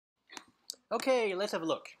Okay, let's have a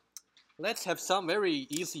look. Let's have some very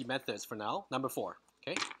easy methods for now. Number 4.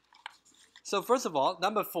 Okay. So first of all,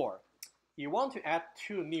 number 4, you want to add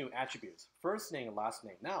two new attributes, first name and last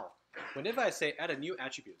name. Now, whenever I say add a new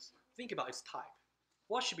attribute, think about its type.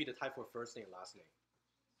 What should be the type for first name and last name?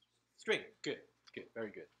 String. Good. Good.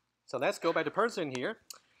 Very good. So let's go back to person here.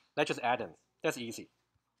 Let's just add them. That's easy.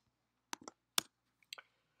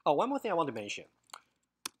 Oh, one more thing I want to mention.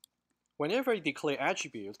 Whenever you declare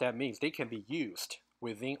attributes, that means they can be used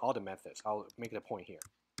within all the methods. I'll make the point here.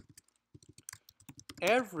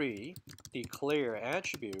 Every declared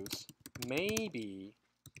attributes may be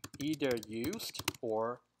either used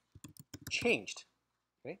or changed,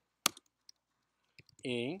 okay,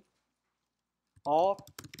 in all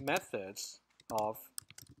methods of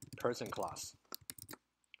person class.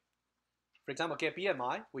 For example, get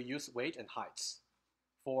BMI, we use weight and heights.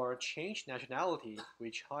 For change nationality,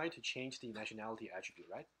 we try to change the nationality attribute,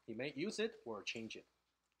 right? You may use it or change it.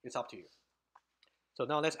 It's up to you. So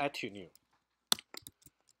now let's add two new.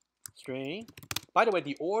 String. By the way,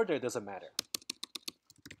 the order doesn't matter.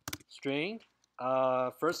 String,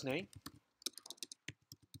 first name.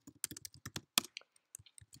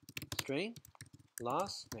 String,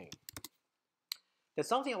 last name. There's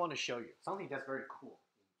something I want to show you. Something that's very cool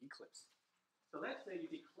in Eclipse. So let's say you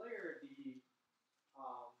declare the, you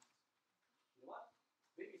know what?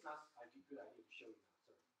 Maybe it's not a good idea to show you now.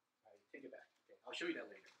 Sorry, I take it back. Okay, I'll show you that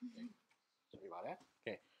later. Okay. Sorry about that.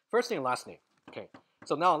 Okay, first name, last name. Okay,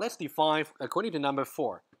 so now let's define, according to number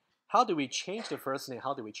 4, how do we change the first name?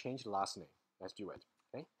 How do we change the last name? Let's do it.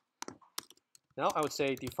 Okay. Now I would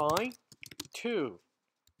say define two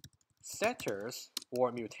setters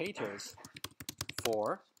or mutators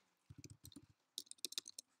for.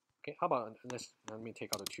 Okay, how about let me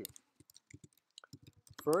take out the 2.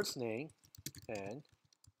 First name and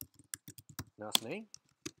last name.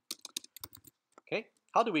 Okay,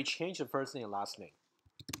 how do we change the first name and last name?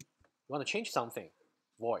 We want to change something.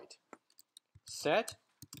 Void. Set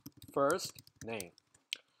first name.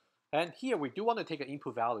 And here we do want to take an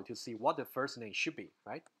input value to see what the first name should be,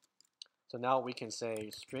 right? So now we can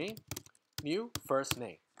say string new first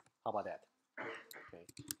name. How about that? Okay.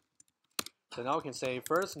 So now we can say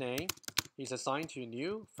first name is assigned to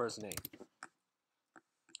new first name.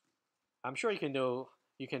 I'm sure you can do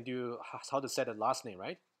how to set a last name,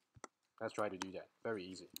 right? Let's try to do that. Very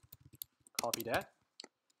easy. Copy that.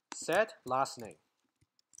 Set last name.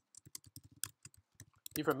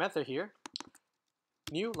 Different method here.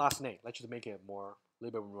 New last name. Let's just make it a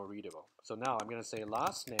little bit more readable. So now I'm going to say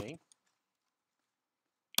last name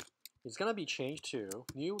is going to be changed to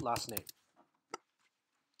new last name.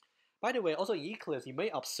 By the way, also in Eclipse, you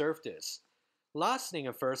may observe this. Last name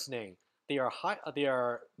and first name, they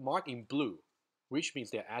are marked in blue, which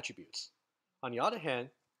means they're attributes. On the other hand,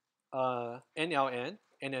 NLN,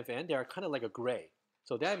 NFN, they are kind of like a gray.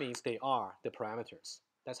 So that means they are the parameters.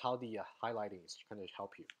 That's how the highlighting is going to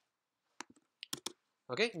help you.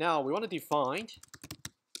 Okay, now we want to define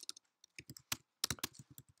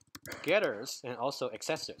getters and also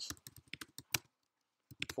accessors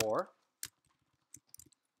for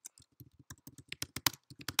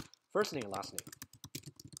first name and last name.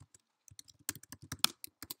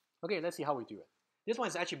 Okay, let's see how we do it. This one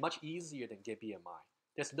is actually much easier than get BMI.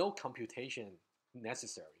 There's no computation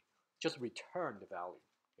necessary. Just return the value.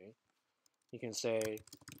 Okay? You can say,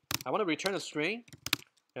 I want to return a string.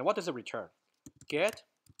 And what does it return? Get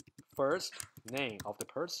first name of the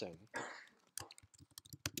person.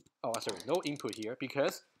 Oh, sorry, no input here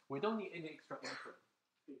because we don't need any extra input.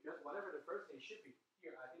 Because whatever the first name should be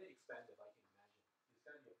here, I didn't expand it, I can imagine. It's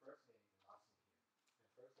going to be a first name and last name here. And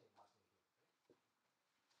first name, last name here.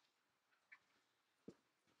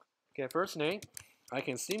 Okay, first name. I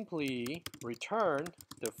can simply return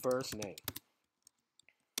the first name.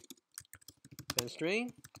 And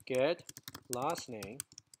string get last name.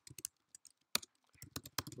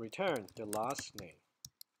 Return the last name.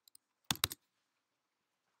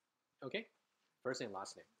 Okay, first name,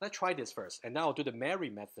 last name. Let's try this first, and now I'll do the marry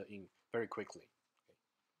method in very quickly. Okay.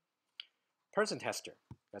 Person tester.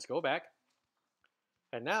 Let's go back.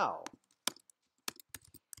 And now,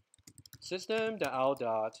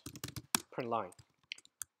 system.out.println.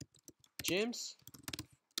 Jim's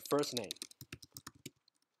first name.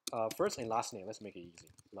 First and last name. Let's make it easy.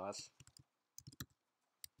 Last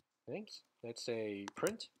names. Let's say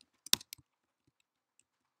print.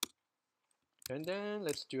 And then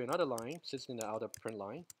let's do another line,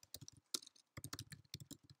 system.out.println.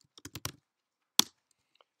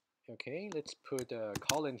 Okay, let's put a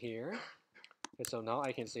colon here. And so now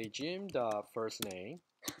I can say Jim.first name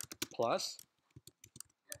plus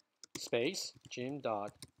space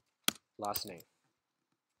Jim.last last name.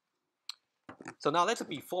 So now let's say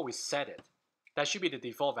before we set it, that should be the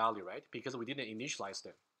default value, right? Because we didn't initialize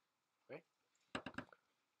them, right?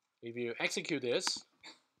 If you execute this,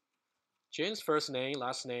 James' first name,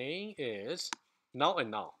 last name is null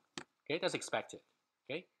and null. Okay, that's expected.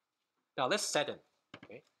 Okay, now let's set it.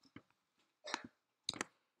 Okay,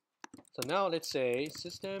 so now let's say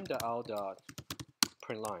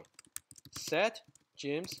system.out.println set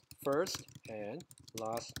Jim's first and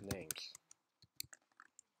last names.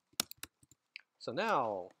 So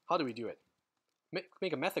now, how do we do it?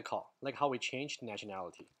 Make a method call, like how we changed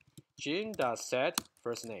nationality. Jim.set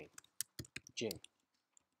first name, Jim.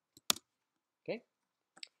 Okay,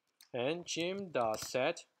 and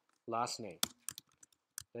Jim.set last name.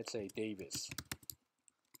 Let's say Davis.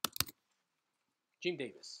 Jim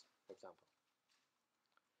Davis, for example.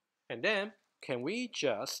 And then, can we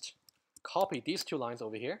just copy these two lines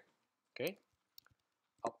over here? Okay.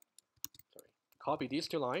 Oh, sorry. Copy these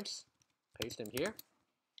two lines, paste them here.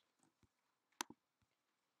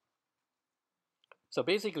 So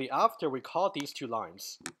basically, after we call these two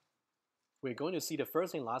lines, we're going to see the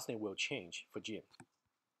first and last name will change for Jim.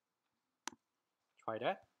 Try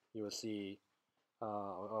that. You will see,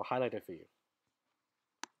 I'll highlight it for you.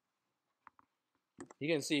 You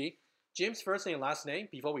can see Jim's first name and last name,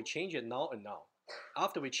 before we change it, null and null.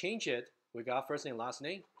 After we change it, we got first name and last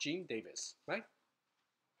name, Jim Davis, right?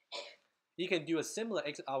 You can do a similar,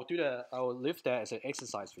 I'll leave that as an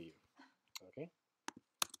exercise for you. Okay.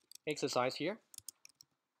 Exercise here.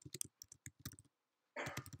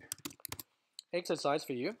 Exercise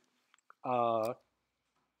for you.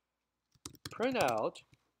 Print out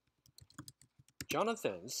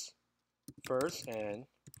Jonathan's first and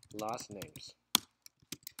last names.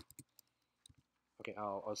 Okay,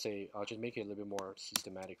 I'll just make it a little bit more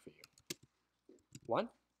systematic for you. 1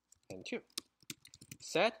 and 2.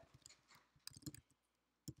 Set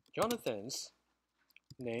Jonathan's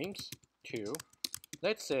names to,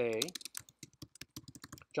 let's say,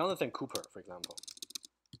 Jonathan Cooper, for example.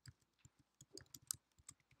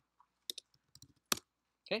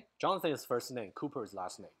 Okay, Jonathan is first name, Cooper is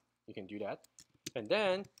last name. You can do that. And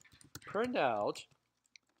then print out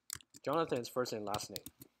Jonathan's first and last name.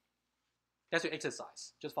 That's your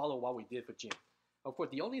exercise. Just follow what we did for Jim. Of course,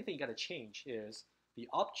 the only thing you gotta change is the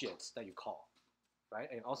objects that you call, right?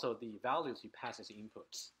 And also the values you pass as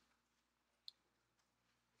inputs.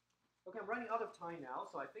 Okay, I'm running out of time now,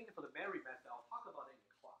 so I think for the Mary method, I'll talk about it in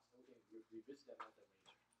class. We can revisit that method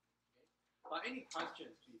later. Okay? Any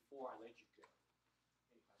questions before I let you go?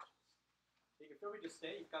 Any questions? You can feel free to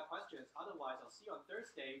stay if you've got questions. Otherwise, I'll see you on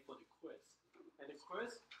Thursday for the quiz. And the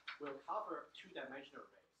quiz will cover two-dimensional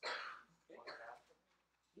arrays. Okay?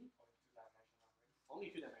 Only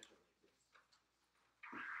two-dimensional arrays.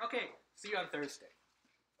 Okay, see you on Thursday.